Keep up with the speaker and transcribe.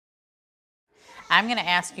I'm going to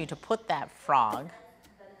ask you to put that frog.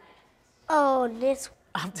 Oh, this.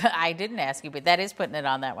 I didn't ask you, but that is putting it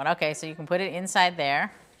on that one. Okay, so you can put it inside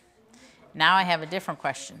there. Now I have a different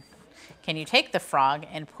question. Can you take the frog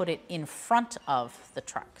and put it in front of the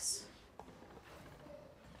trucks?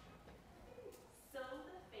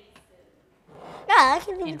 Yeah, I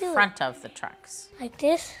can even do In front of the trucks. like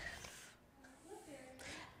this.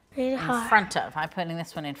 Really In hard. front of. I'm putting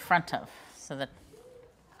this one in front of. So that.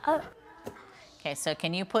 Oh, Okay, so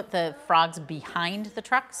can you put the frogs behind the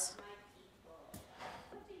trucks?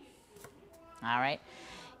 All right.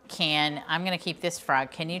 I'm going to keep this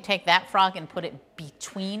frog. Can you take that frog and put it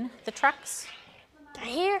between the trucks? right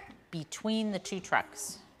here. Between the two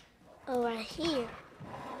trucks. Oh, right here.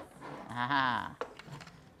 Aha.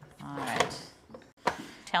 All right.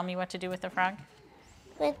 Tell me what to do with the frog.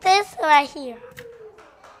 With this right here.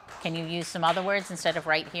 Can you use some other words instead of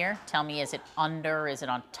right here? Tell me, is it under? Is it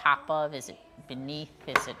on top of? Is it beneath?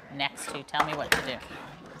 Is it next to? Tell me what to do.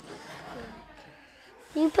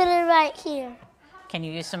 You put it right here. Can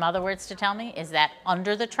you use some other words to tell me? Is that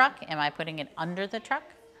under the truck? Am I putting it under the truck?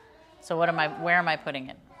 So where am I putting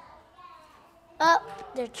it?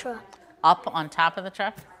 Up the truck. Up on top of the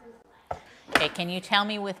truck? Okay, can you tell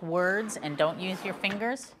me with words and don't use your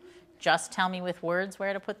fingers? Just tell me with words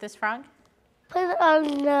where to put this frog? Put it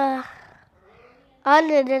on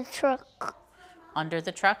under the truck. Under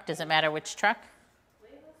the truck? Does it matter which truck?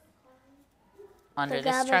 Under The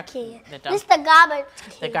this garbage truck? can. The This the garbage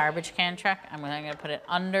can. garbage can truck? I'm going to put it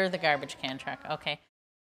under the garbage can truck. Okay.